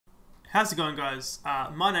How's it going, guys?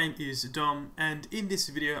 My name is Dom, and in this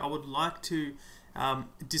video I would like to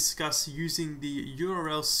discuss using the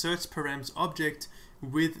URL-search-params object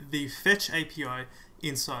with the fetch API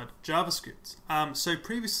inside JavaScript. So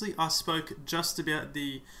previously I spoke just about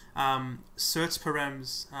the search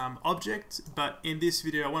params object, but in this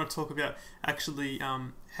video I want to talk about actually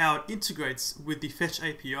how it integrates with the fetch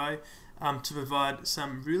API to provide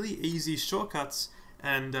some really easy shortcuts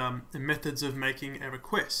and methods of making a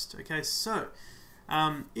request. Okay, so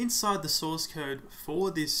inside the source code for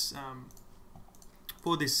this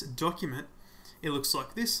document, it looks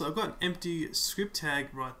like this. So I've got an empty script tag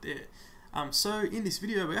right there. So in this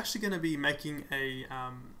video, we're actually going to be making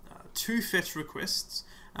two fetch requests,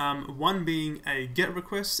 one being a get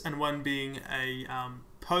request and one being a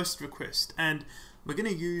post request, and we're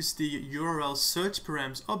going to use the URL search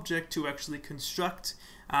params object to actually construct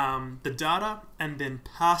the data and then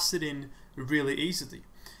pass it in really easily.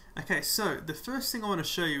 Okay, so the first thing I want to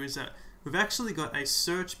show you is that we've actually got a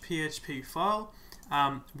search PHP file,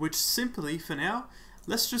 which simply, for now,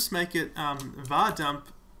 let's just make it var dump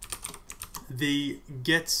the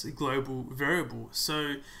get global variable.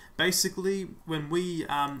 So basically, when we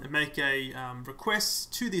make a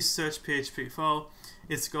request to this search PHP file,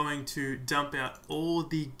 it's going to dump out all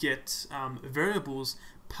the get variables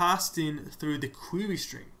passed in through the query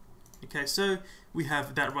string. Okay, so we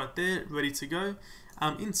have that right there ready to go.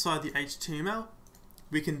 Inside the HTML,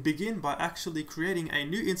 we can begin by actually creating a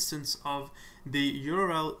new instance of the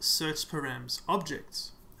URL search params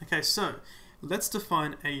object. Okay, so let's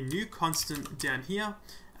define a new constant down here,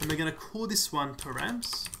 and we're going to call this one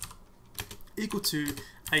params equal to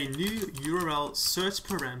a new URL search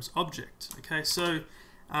params object. Okay, so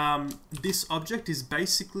this object is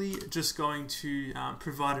basically just going to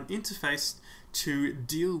provide an interface to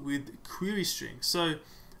deal with query strings. So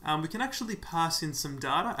we can actually pass in some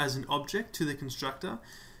data as an object to the constructor.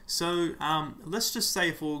 So let's just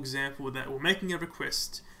say, for example, that we're making a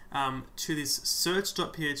request to this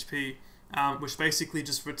search.php, which basically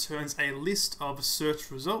just returns a list of search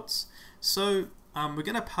results. So we're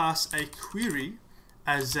going to pass a query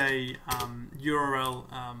as a URL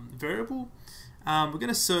variable. We're going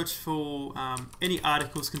to search for any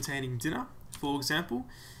articles containing dinner, for example,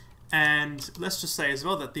 and let's just say as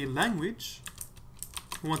well that the language,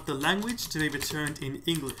 we want the language to be returned in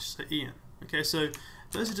English, so Ian. Okay, so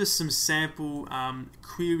those are just some sample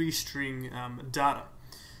query string data.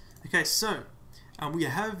 Okay, so we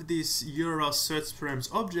have this URL search params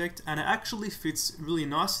object, and it actually fits really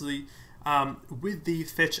nicely with the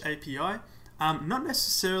fetch API, not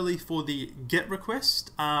necessarily for the get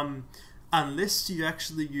request, unless you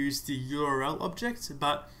actually use the URL object,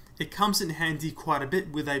 but it comes in handy quite a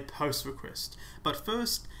bit with a post request. But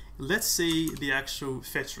first, let's see the actual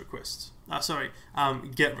fetch request.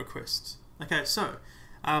 Get request. Okay, so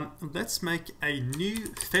let's make a new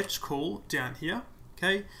fetch call down here.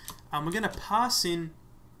 Okay, we're going to pass in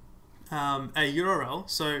a URL.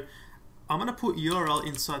 So I'm going to put URL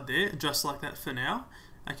inside there, just like that for now.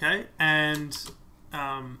 Okay, and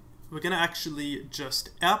we're going to actually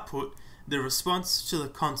just output the response to the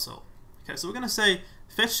console. Okay, so we're going to say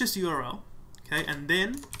fetch this URL, okay, and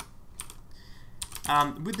then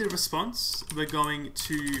with the response we're going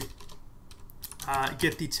to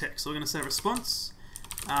get the text. So we're going to say response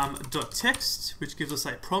dot text, which gives us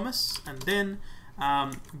a promise, and then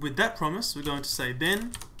with that promise we're going to say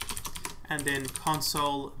then, and then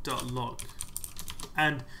console.log,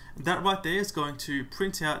 and that right there is going to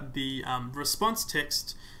print out the response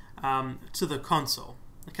text to the console.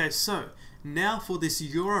 Okay, so now for this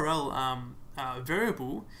URL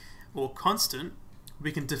variable or constant,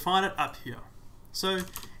 we can define it up here. So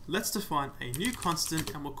let's define a new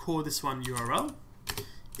constant, and we'll call this one URL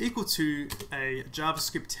equal to a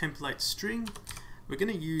JavaScript template string. We're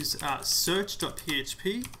going to use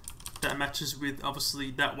search.php that matches with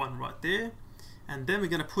obviously that one right there, and then we're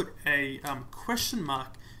going to put a question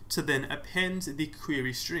mark to then append the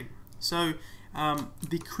query string. So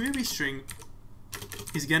the query string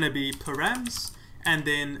is going to be params and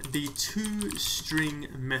then the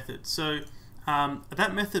toString method. So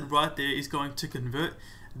that method right there is going to convert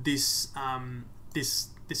this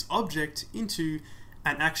this object into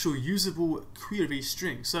an actual usable query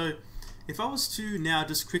string. So if I was to now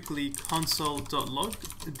just quickly console.log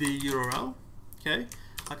the URL, okay,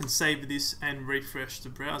 I can save this and refresh the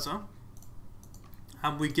browser,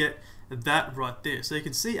 and we get that right there. So you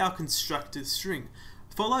can see our constructed string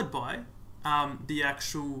followed by the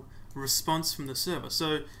actual response from the server.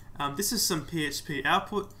 So this is some PHP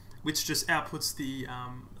output, which just outputs the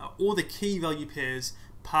all the key value pairs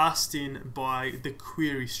passed in by the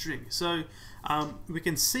query string. So we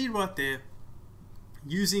can see right there,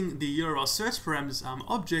 using the URLSearchParams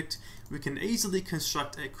object, we can easily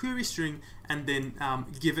construct a query string and then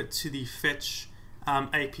give it to the fetch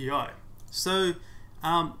API. So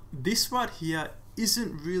this right here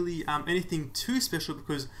isn't really anything too special,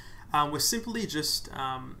 because we're simply just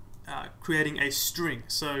creating a string.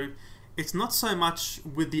 So it's not so much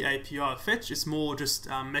with the API fetch, it's more just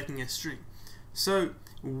making a string. So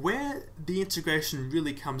where the integration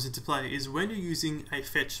really comes into play is when you're using a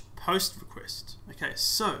fetch post request. Okay,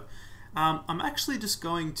 so I'm actually just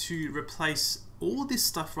going to replace all this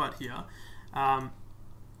stuff right here,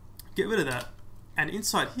 get rid of that, and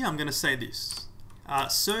inside here I'm going to say this,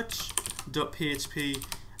 search.php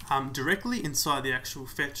directly inside the actual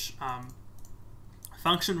fetch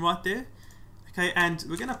function right there. Okay, and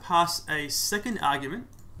we're going to pass a second argument,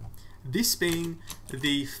 this being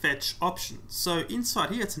the fetch option. So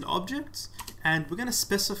inside here it's an object, and we're going to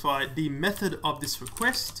specify the method of this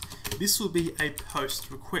request. This will be a post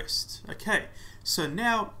request. Okay, so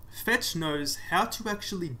now fetch knows how to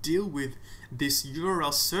actually deal with this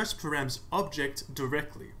URLSearchParams object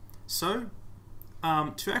directly. So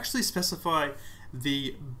to actually specify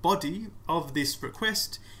the body of this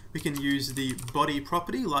request, we can use the body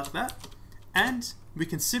property like that, and we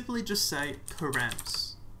can simply just say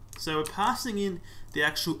params. So we're passing in the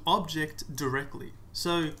actual object directly.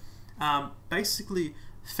 So basically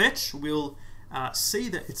fetch will see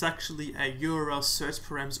that it's actually a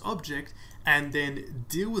URLSearchParams object and then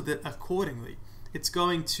deal with it accordingly. It's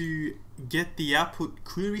going to get the output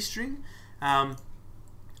query string and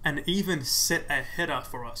even set a header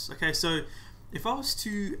for us. Okay, so if I was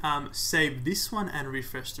to save this one and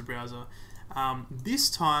refresh the browser, this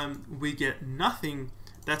time we get nothing.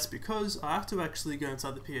 That's because I have to actually go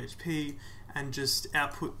inside the PHP and just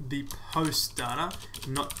output the post data,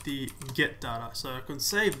 not the get data. So I can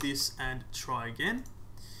save this and try again.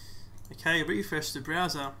 Okay, refresh the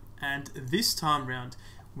browser, and this time round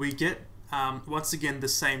we get once again the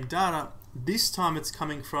same data. This time it's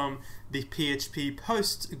coming from the PHP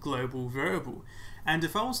post global variable. And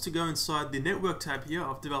if I was to go inside the network tab here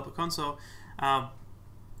of Developer Console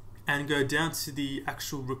and go down to the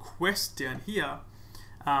actual request down here,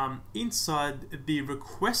 inside the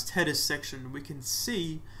request header section, we can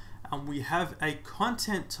see we have a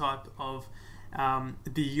content type of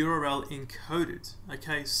the URL encoded.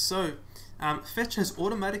 Okay, so fetch has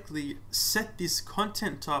automatically set this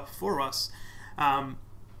content type for us,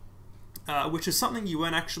 which is something you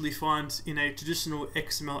won't actually find in a traditional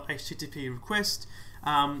XML HTTP request.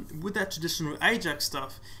 With that traditional AJAX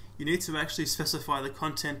stuff, you need to actually specify the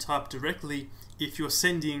content type directly if you're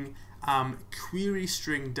sending query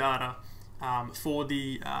string data for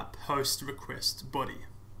the post request body.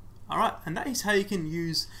 Alright, and that is how you can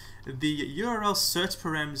use the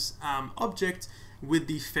URLSearchParams object with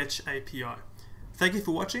the fetch API. Thank you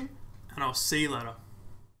for watching, and I'll see you later.